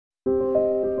I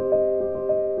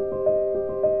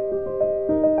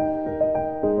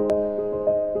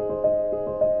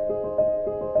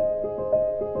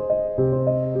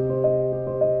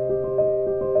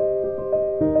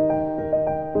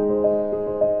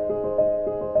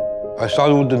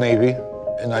started with the Navy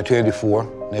in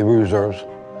 1984, Navy Reserves.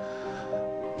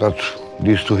 That's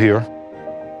these two here.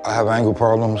 I have anger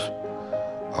problems.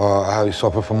 I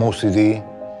suffer from OCD,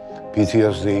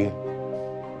 PTSD.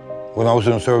 When I was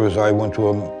in the service, I went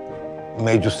through a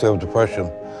major state of depression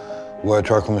where I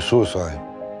tried to commit suicide.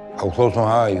 I would close my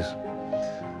eyes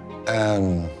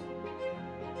and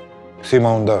see my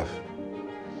own death.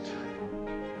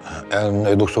 And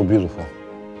it looked so beautiful,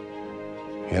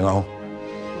 you know?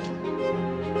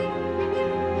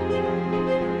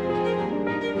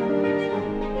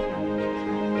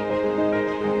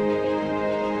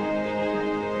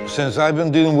 Since I've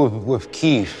been dealing with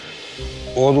Keith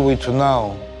all the way to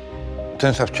now,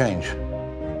 things have changed.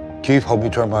 Keith helped me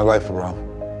turn my life around.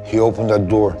 He opened that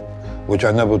door, which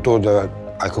I never thought that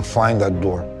I could find that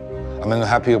door. I'm in a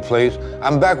happier place.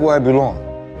 I'm back where I belong.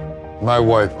 My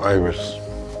wife, Iris,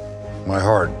 my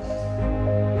heart.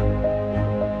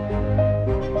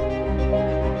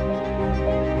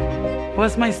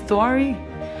 What's my story?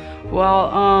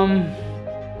 Well,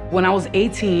 when I was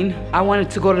 18, I wanted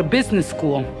to go to business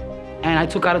school. And I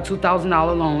took out a $2,000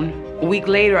 loan. A week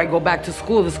later, I go back to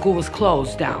school. The school was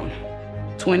closed down.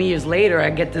 20 years later,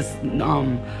 I get this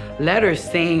letter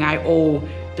saying I owe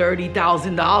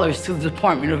 $30,000 to the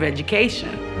Department of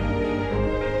Education.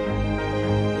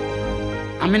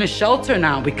 I'm in a shelter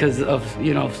now because of,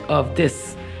 of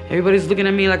this. Everybody's looking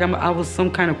at me like I was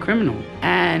some kind of criminal.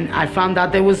 And I found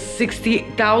out there was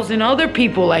 60,000 other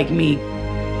people like me.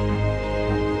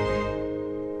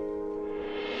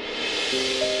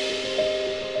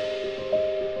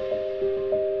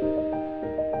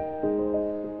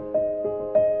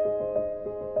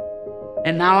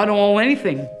 And now I don't owe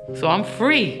anything, so I'm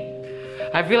free.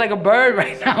 I feel like a bird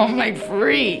right now, I'm like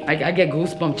free. I get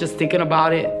goosebumps just thinking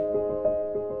about it.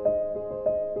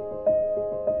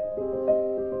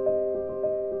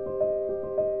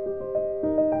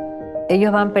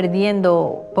 Ellos van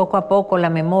perdiendo poco a poco la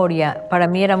memoria. Para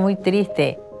mí era muy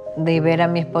triste de ver a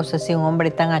mi esposo así, un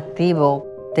hombre tan activo.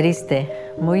 Triste,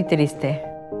 muy triste.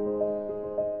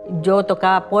 Yo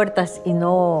tocaba puertas y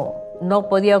no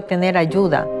podía obtener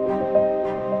ayuda.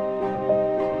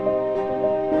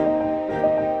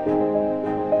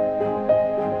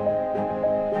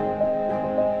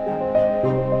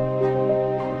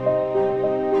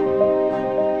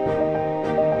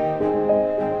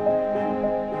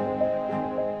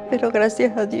 Pero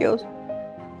gracias a Dios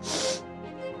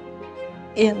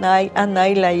y a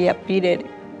NYLAG y a Peter,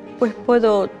 pues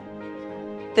puedo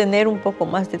tener un poco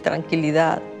más de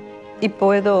tranquilidad y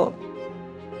puedo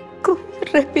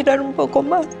respirar un poco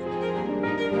más.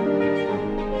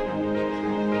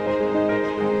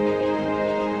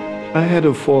 I had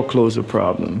a foreclosure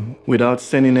problem. Without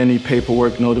sending any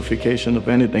paperwork notification of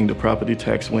anything, the property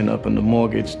tax went up and the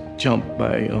mortgage jumped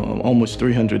by almost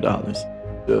 $300.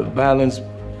 The balance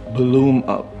balloon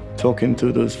up. Talking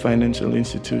to those financial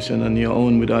institutions on your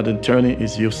own without an attorney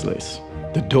is useless.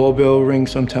 The doorbell rings,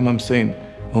 sometimes I'm saying,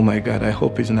 oh my God, I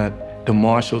hope it's not the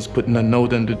marshals putting a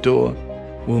note on the door.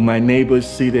 Will my neighbors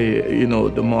see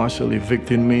the marshal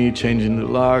evicting me, changing the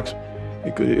locks?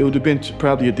 It would have been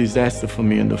probably a disaster for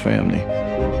me and the family.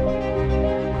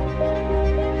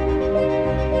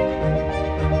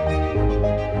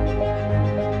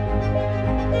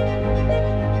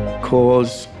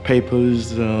 Calls,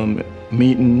 papers,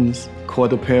 meetings,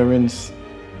 court appearance,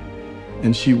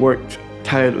 and she worked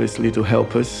tirelessly to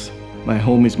help us. My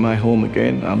home is my home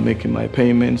again. I'm making my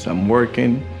payments, I'm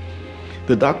working.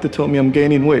 The doctor told me I'm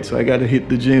gaining weight, so I gotta hit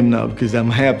the gym now because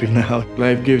I'm happy now.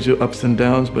 Life gives you ups and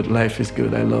downs, but life is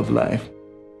good. I love life.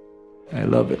 I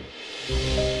love it.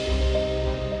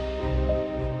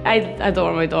 I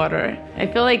adore my daughter. I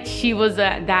feel like she was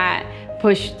that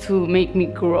push to make me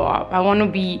grow up. I want to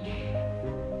be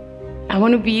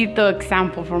the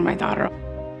example for my daughter.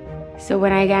 So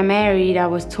when I got married, I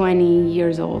was 20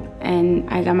 years old, and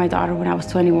I got my daughter when I was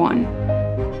 21.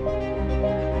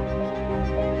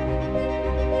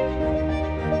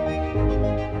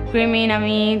 Screaming at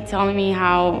me, telling me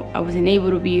how I wasn't able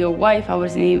to be a wife, I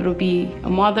wasn't able to be a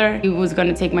mother. He was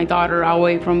gonna take my daughter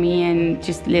away from me and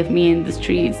just leave me in the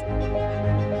streets.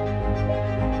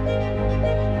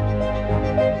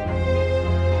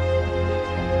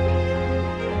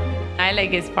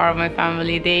 NYLAG is part of my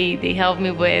family. They help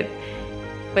me with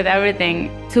everything.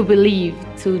 To believe,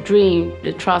 to dream,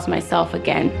 to trust myself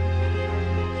again.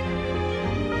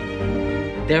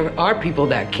 There are people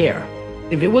that care.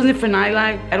 If it wasn't for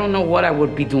NYLAG, I don't know what I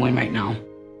would be doing right now.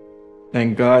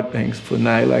 Thank God, thanks for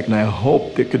NYLAG, and I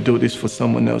hope they could do this for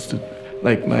someone else,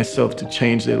 like myself, to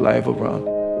change their life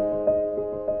around.